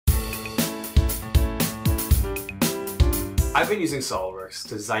I've been using SOLIDWORKS to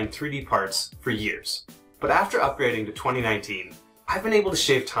design 3D parts for years, but after upgrading to 2019, I've been able to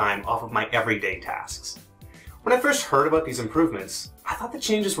shave time off of my everyday tasks. When I first heard about these improvements, I thought the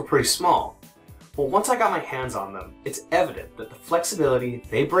changes were pretty small, but once I got my hands on them, it's evident that the flexibility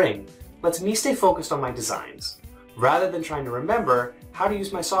they bring lets me stay focused on my designs, rather than trying to remember how to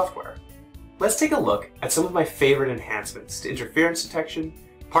use my software. Let's take a look at some of my favorite enhancements to interference detection,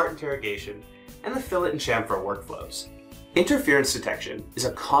 part interrogation, and the fillet and chamfer workflows. Interference detection is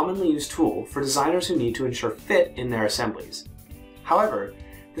a commonly used tool for designers who need to ensure fit in their assemblies. However,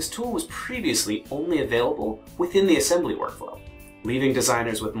 this tool was previously only available within the assembly workflow, leaving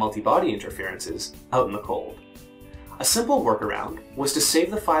designers with multi-body interferences out in the cold. A simple workaround was to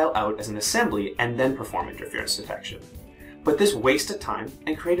save the file out as an assembly and then perform interference detection. But this wasted time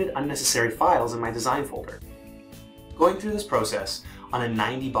and created unnecessary files in my design folder. Going through this process on a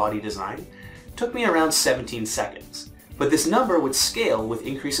 90-body design took me around 17 seconds, but this number would scale with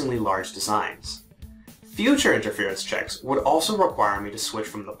increasingly large designs. Future interference checks would also require me to switch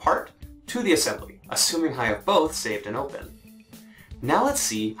from the part to the assembly, assuming I have both saved and open. Now let's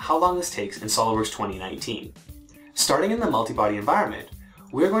see how long this takes in SOLIDWORKS 2019. Starting in the multi-body environment,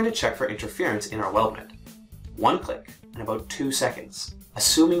 we're going to check for interference in our weldment. One click and about 2 seconds,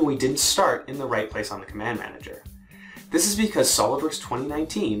 assuming we didn't start in the right place on the command manager. This is because SOLIDWORKS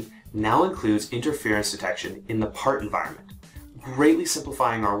 2019 now includes interference detection in the part environment, greatly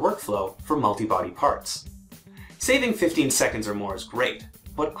simplifying our workflow for multi-body parts. Saving 15 seconds or more is great,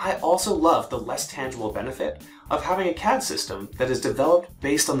 but I also love the less tangible benefit of having a CAD system that is developed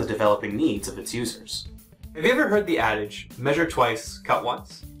based on the developing needs of its users. Have you ever heard the adage, measure twice, cut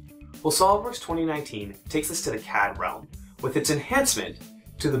once? Well, SOLIDWORKS 2019 takes this to the CAD realm with its enhancement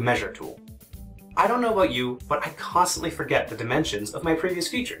to the measure tool. I don't know about you, but I constantly forget the dimensions of my previous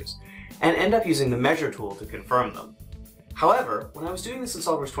features and end up using the measure tool to confirm them. However, when I was doing this in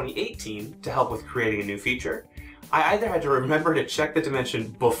SOLIDWORKS 2018 to help with creating a new feature, I either had to remember to check the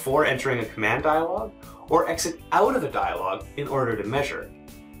dimension before entering a command dialog or exit out of a dialog in order to measure.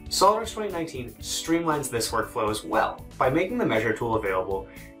 SOLIDWORKS 2019 streamlines this workflow as well by making the measure tool available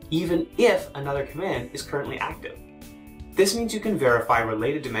even if another command is currently active. This means you can verify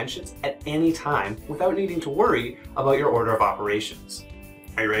related dimensions at any time without needing to worry about your order of operations.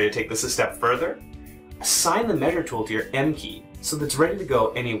 Are you ready to take this a step further? Assign the measure tool to your M key so that it's ready to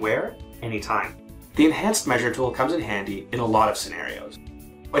go anywhere, anytime. The enhanced measure tool comes in handy in a lot of scenarios,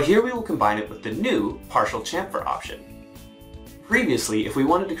 but here we will combine it with the new partial chamfer option. Previously, if we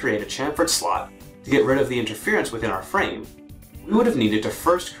wanted to create a chamfered slot to get rid of the interference within our frame, we would have needed to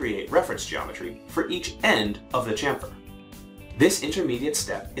first create reference geometry for each end of the chamfer. This intermediate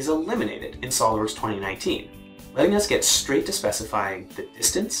step is eliminated in SOLIDWORKS 2019, letting us get straight to specifying the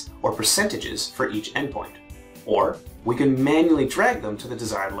distance or percentages for each endpoint, or we can manually drag them to the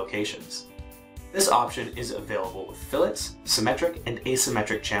desired locations. This option is available with fillets, symmetric and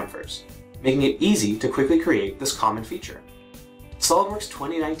asymmetric chamfers, making it easy to quickly create this common feature. SOLIDWORKS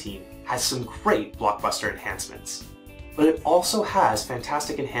 2019 has some great blockbuster enhancements, but it also has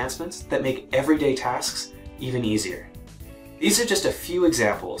fantastic enhancements that make everyday tasks even easier. These are just a few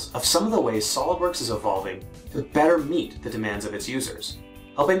examples of some of the ways SOLIDWORKS is evolving to better meet the demands of its users,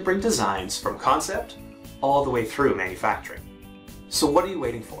 helping bring designs from concept all the way through manufacturing. So what are you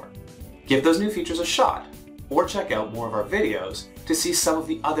waiting for? Give those new features a shot, or check out more of our videos to see some of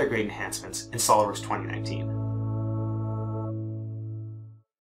the other great enhancements in SOLIDWORKS 2019.